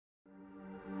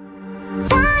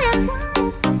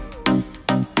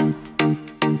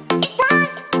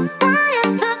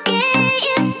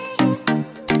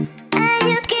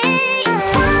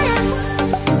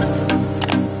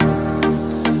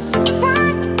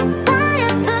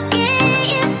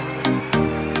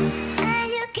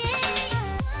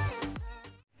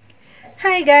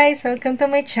Hi guys! Welcome to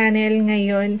my channel.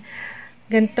 Ngayon,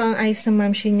 ganito ang ayos ng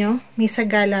mamshi nyo. May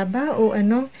sagala ba? O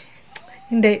ano?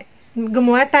 Hindi.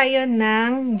 Gumawa tayo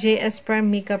ng JS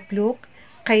Prom makeup look.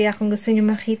 Kaya kung gusto nyo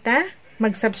makita,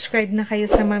 mag-subscribe na kayo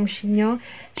sa mamshi nyo.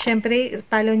 Siyempre,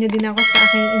 follow nyo din ako sa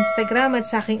aking Instagram at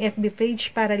sa aking FB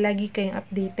page para lagi kayong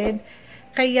updated.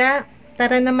 Kaya,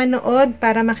 tara na manood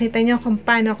para makita nyo kung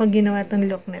paano ako ginawa tong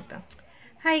look na to.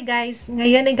 Hi guys!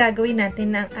 Ngayon ay gagawin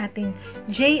natin ang ating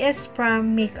JS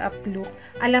Prom makeup look.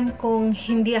 Alam kong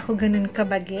hindi ako ganun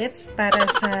kabagets para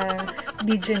sa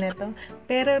video na to.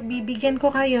 Pero bibigyan ko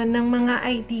kayo ng mga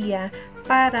idea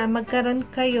para magkaroon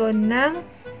kayo ng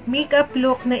makeup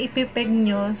look na ipipeg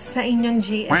nyo sa inyong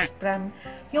JS Prom.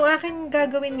 Yung akin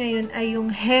gagawin ngayon ay yung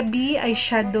heavy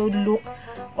eyeshadow look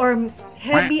or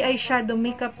heavy eyeshadow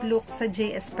makeup look sa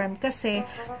JS Prom. Kasi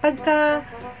pagka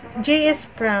JS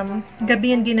Prom,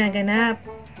 gabi yung ginaganap.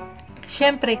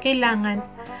 Siyempre, kailangan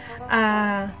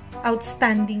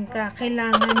outstanding ka.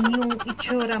 Kailangan yung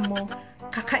itsura mo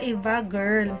kakaiba,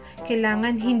 girl.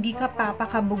 Kailangan hindi ka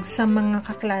papakabog sa mga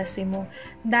kaklase mo.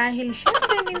 Dahil,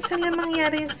 siyempre, minsan lang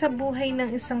mangyari sa buhay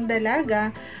ng isang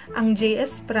dalaga, ang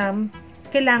JS Prom,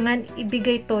 kailangan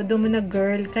ibigay todo mo na,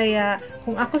 girl. Kaya,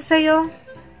 kung ako sa'yo,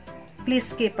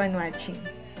 please keep on watching.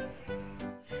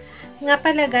 Nga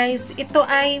pala guys, ito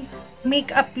ay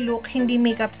makeup look, hindi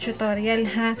makeup tutorial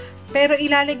ha. Pero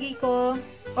ilalagay ko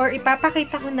or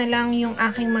ipapakita ko na lang yung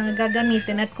aking mga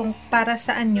gagamitin at kung para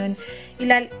saan yun,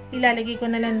 ilalagay ko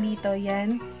na lang dito,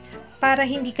 yan. Para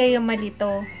hindi kayo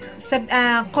malito.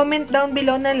 Comment down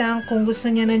below na lang kung gusto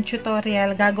niyo ng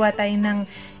tutorial. Gagawa tayo ng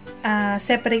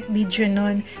separate video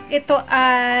nun. Ito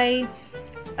ay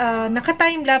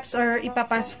naka-timelapse or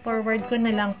ipapass forward ko na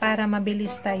lang para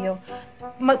mabilis tayo.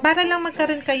 Para lang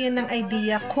magkaroon kayo ng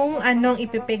idea kung anong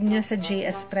ipipeg nyo sa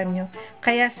JS Prom nyo.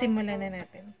 Kaya simulan na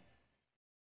natin.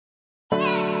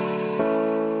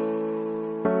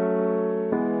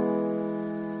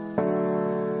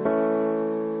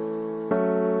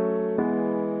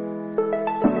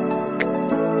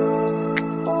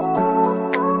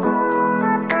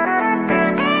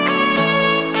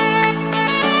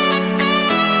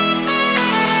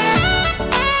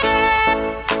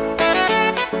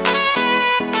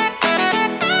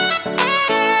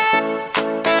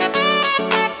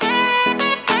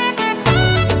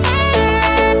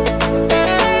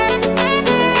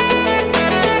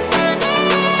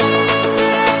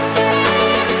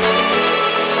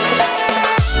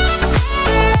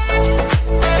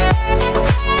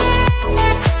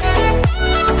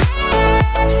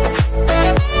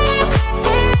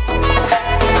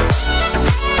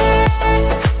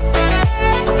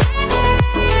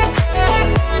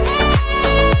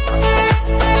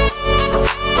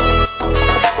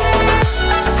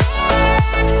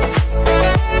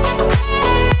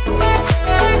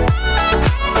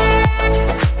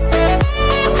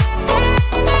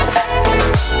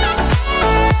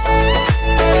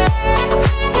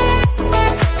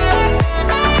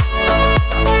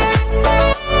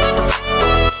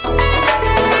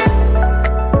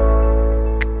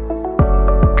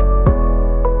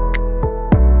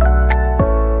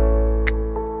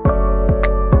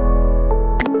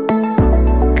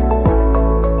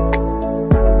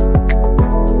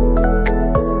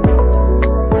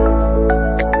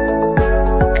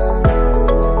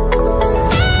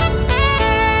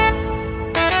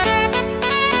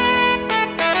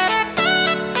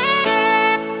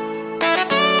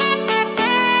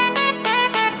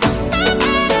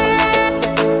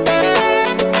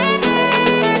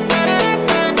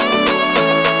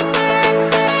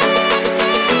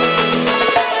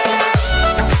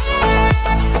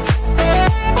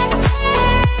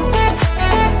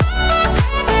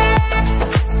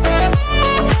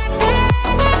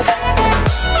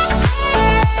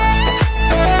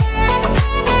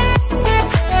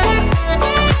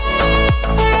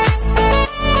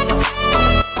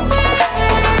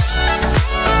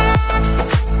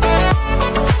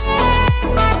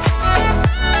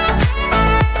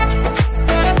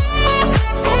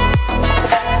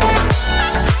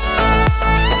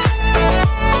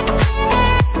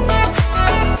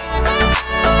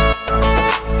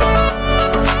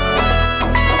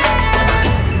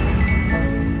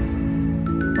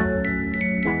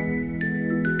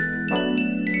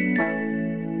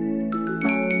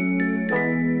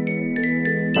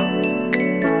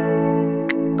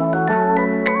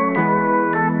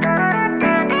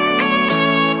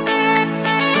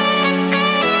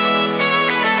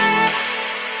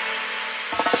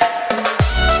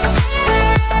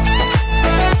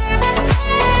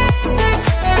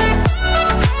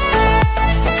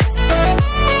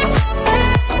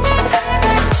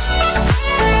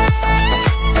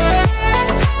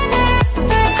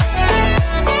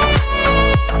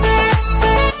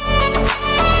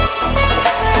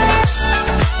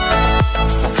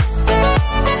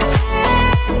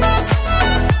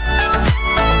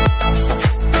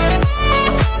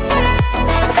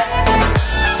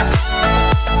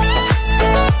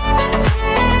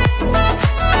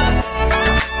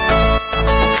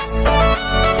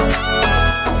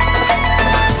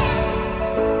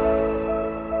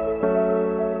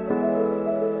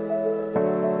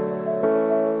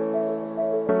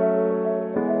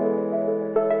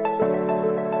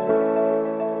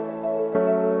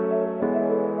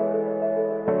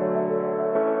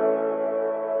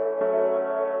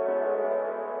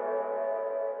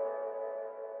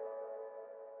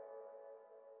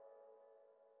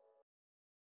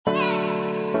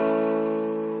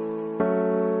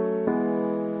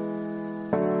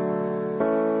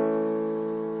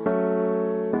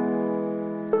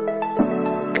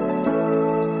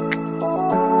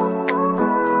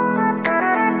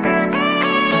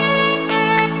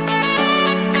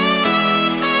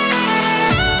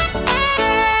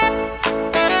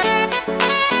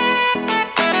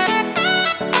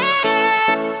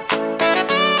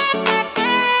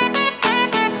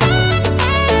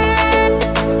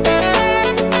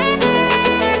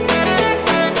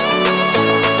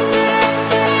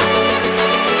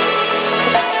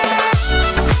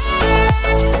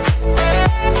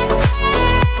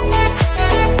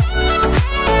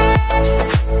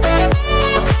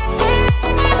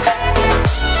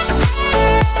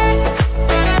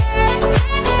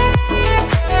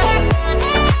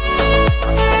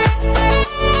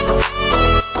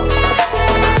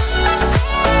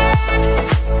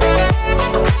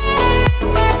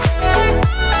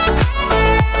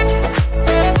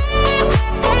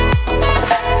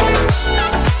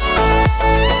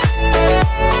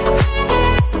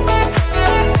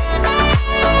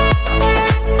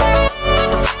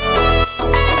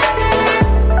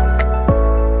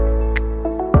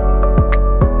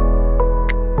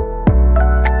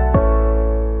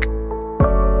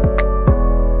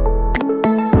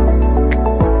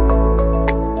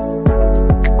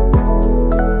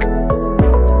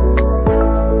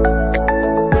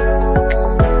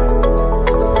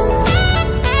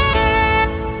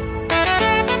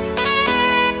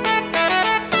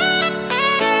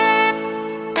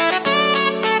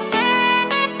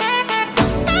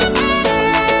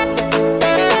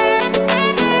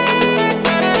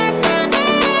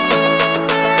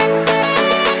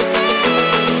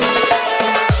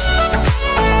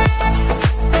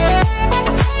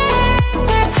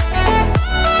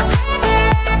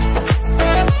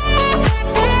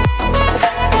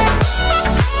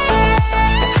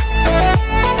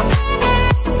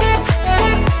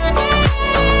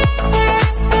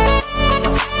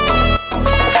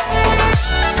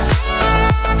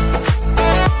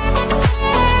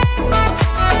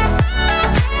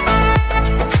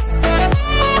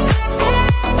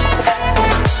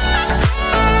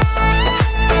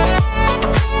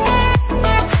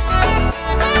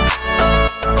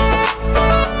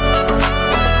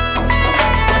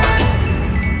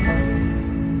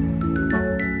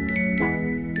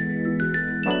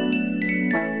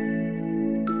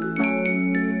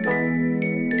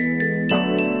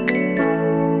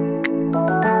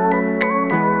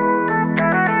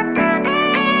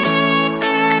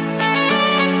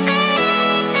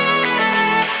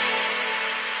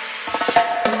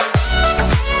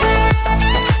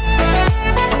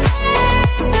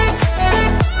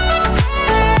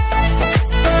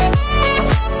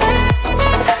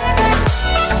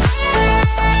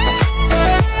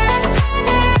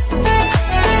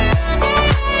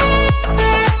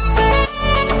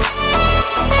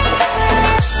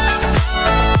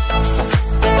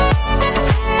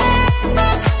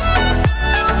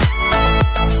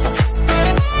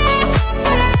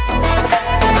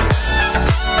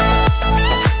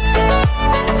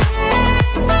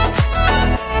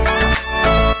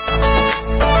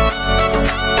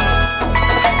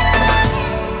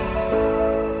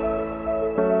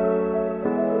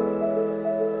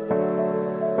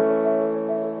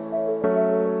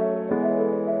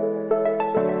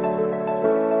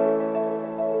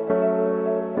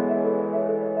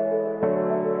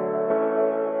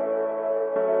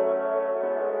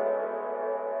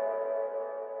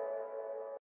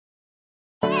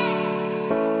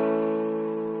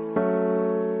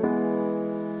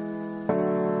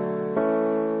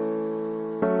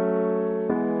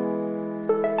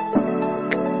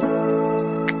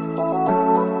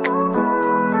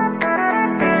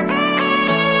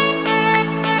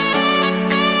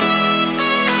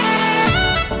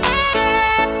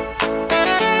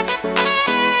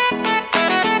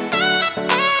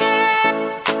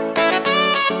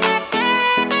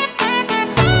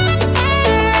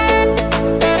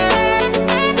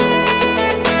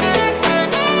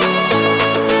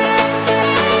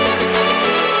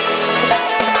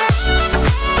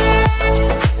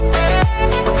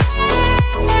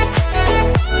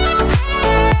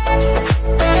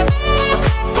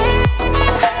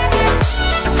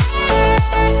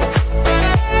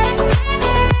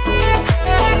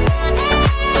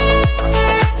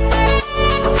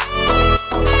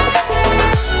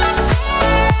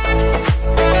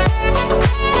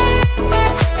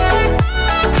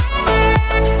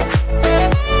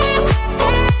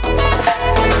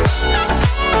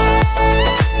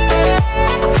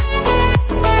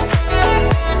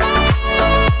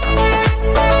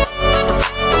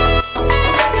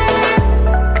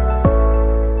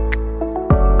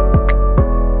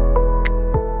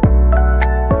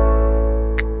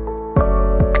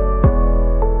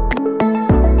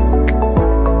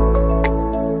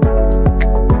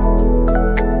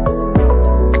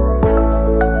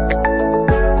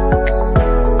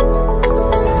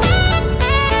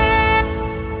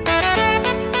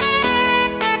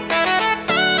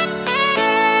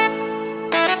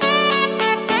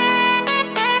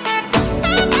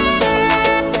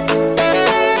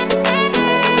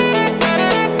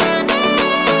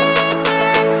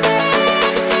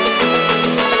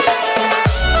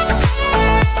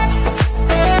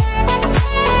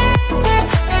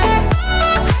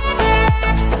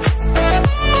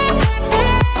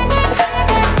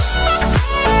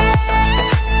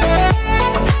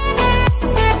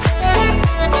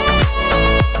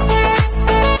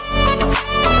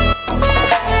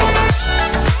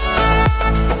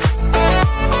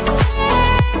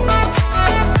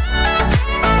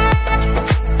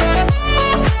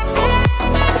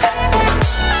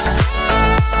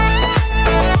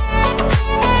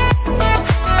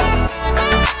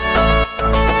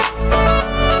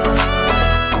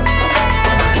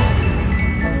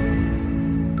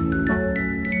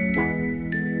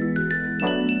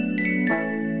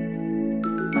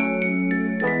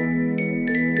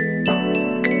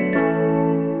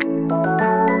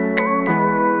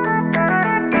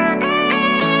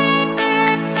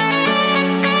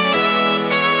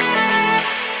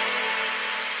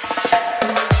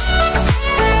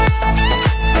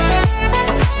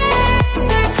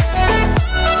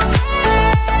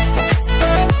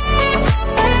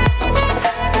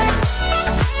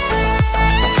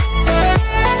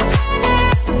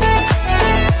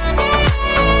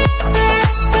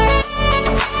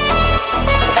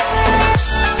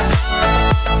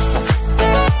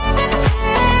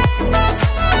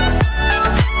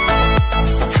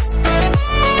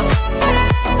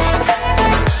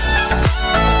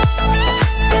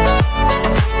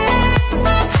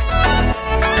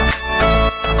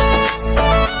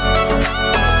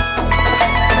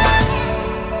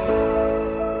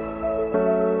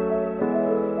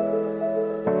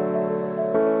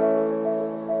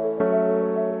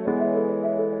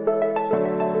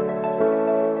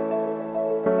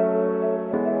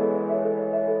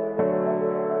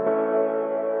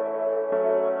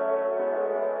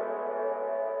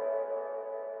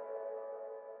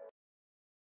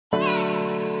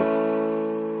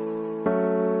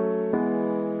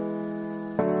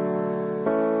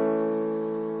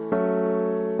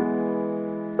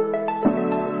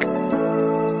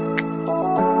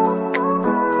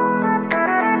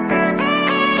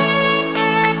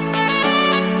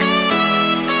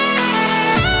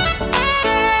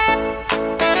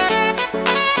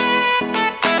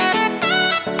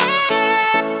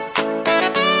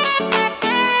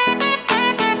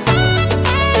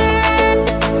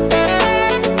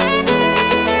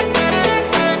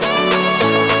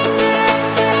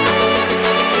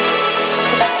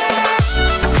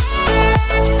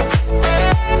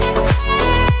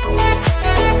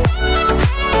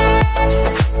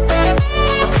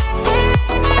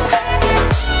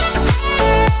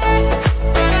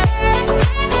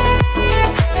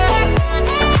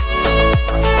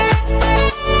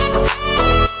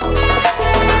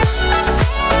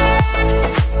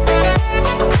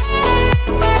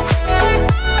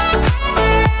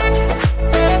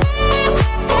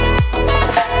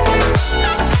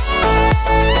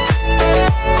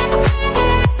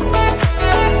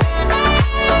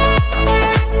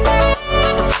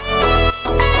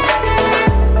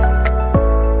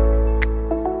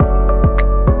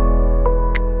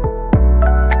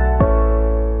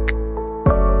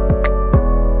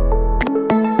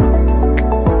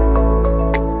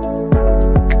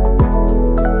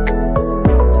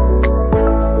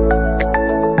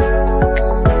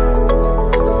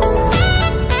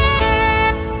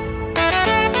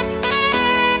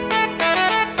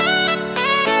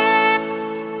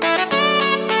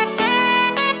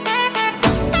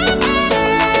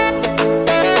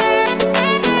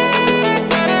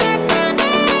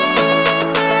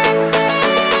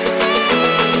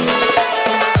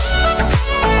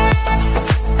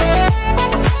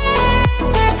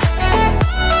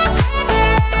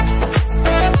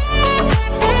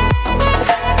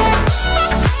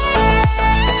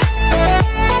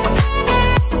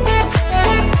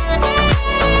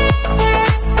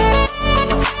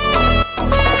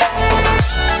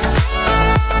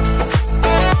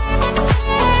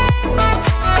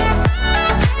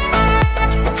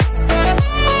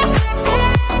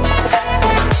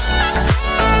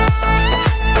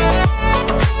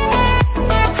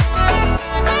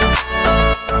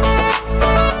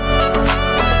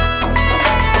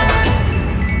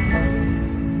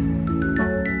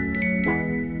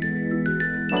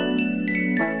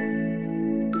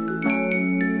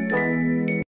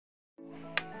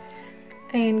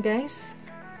 Ayan guys.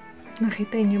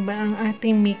 Nakita nyo ba ang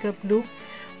ating makeup look?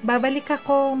 Babalik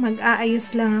ako,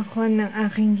 mag-aayos lang ako ng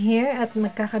aking hair at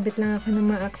magkakabit lang ako ng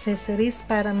mga accessories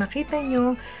para makita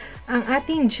nyo ang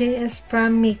ating JS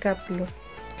Prom makeup look.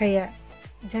 Kaya,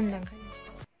 dyan lang kayo.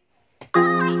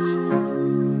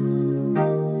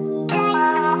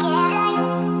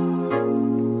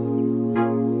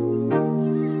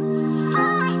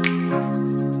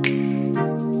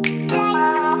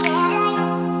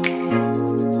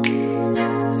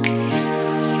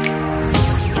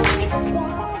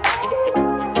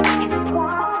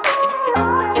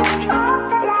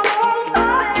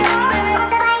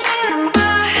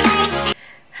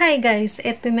 Hi guys,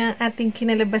 ito na ang ating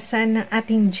kinalabasan ng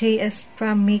ating JS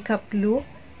Prom makeup look.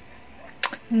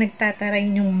 Nagtataray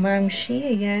yung mamshi,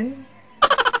 ayan.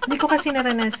 Hindi ko kasi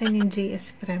naranasan yung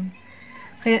JS Prom.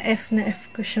 Kaya F na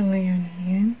F ko siya ngayon.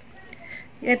 Ayan.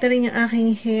 Ito rin yung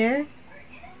aking hair.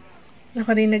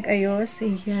 Ako rin nag-ayos,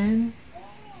 ayan.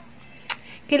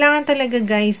 Kailangan talaga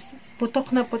guys,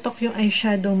 putok na putok yung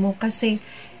eyeshadow mo kasi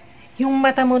yung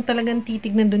mata mo talagang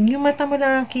titignan dun. Yung mata mo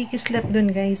lang ang kikislap dun,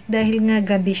 guys. Dahil nga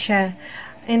gabi siya.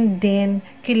 And then,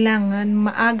 kailangan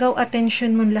maagaw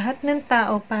attention mo lahat ng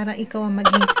tao para ikaw ang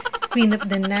maging Queen of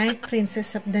the Night,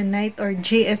 Princess of the Night, or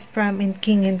JS Prom and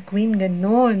King and Queen.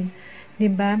 Ganon.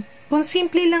 Diba? Kung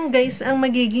simple lang, guys, ang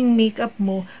magiging makeup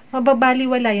mo,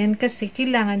 mababaliwala yan kasi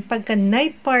kailangan pagka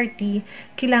night party,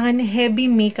 kailangan heavy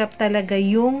makeup talaga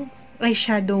yung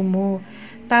eyeshadow mo.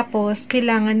 Tapos,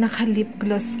 kailangan naka-lip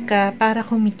gloss ka para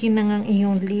kumikinang ang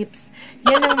iyong lips.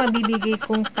 Yan ang mabibigay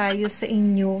kong payo sa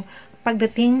inyo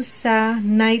pagdating sa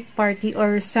night party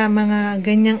or sa mga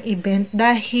ganyang event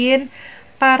dahil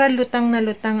para lutang na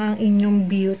lutang ang inyong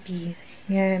beauty.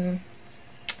 Yan.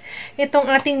 Itong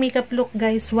ating makeup look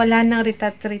guys, wala nang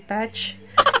retouch.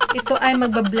 Ito ay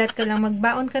magbablat ka lang.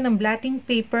 Magbaon ka ng blotting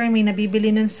paper. May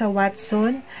nabibili nun sa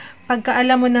Watson. Pagka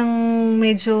alam mo nang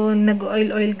medyo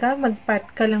nag-oil-oil ka,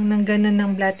 magpat ka lang ng ganun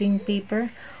ng blotting paper.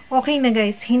 Okay na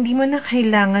guys, hindi mo na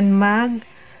kailangan mag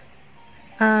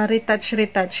retouch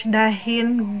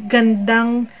dahil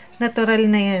gandang natural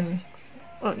na yan.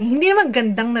 O, hindi naman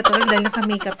gandang natural dahil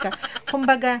naka-makeup ka.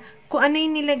 Kumbaga, kung ano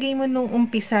yung nilagay mo nung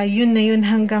umpisa, yun na yun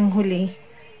hanggang huli.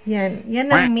 Yan.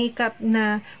 Yan ang makeup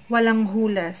na walang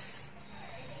hulas.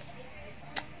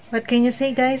 What can you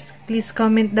say guys? Please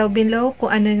comment down below kung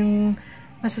ano yung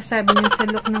masasabi niyo sa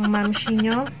look ng mamshi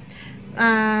nyo.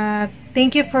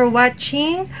 Thank you for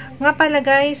watching. Nga pala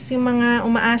guys, yung mga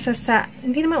umaasa sa,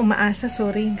 hindi naman umaasa,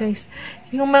 sorry guys.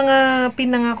 Yung mga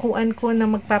pinangakuan ko na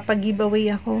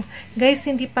magpapag-giveaway ako. Guys,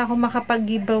 hindi pa ako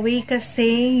makapag-giveaway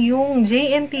kasi yung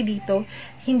JNT dito,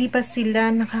 hindi pa sila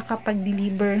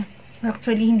nakakapag-deliver.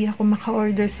 Actually, hindi ako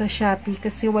maka-order sa Shopee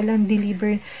kasi walang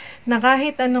deliver na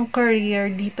kahit anong courier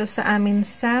dito sa amin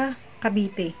sa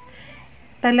Cavite.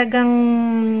 Talagang,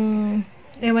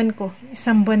 ewan ko,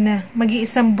 isang buwan na.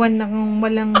 Mag-iisang buwan na kung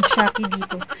walang Shopee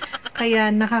dito. Kaya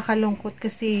nakakalungkot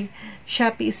kasi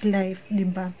Shopee is life,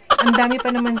 diba? Ang dami pa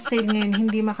naman sale ngayon,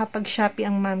 hindi makapag-Shopee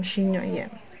ang mamshi nyo.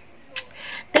 Ayan.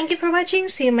 Thank you for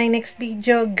watching. See you in my next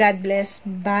video. God bless.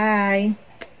 Bye!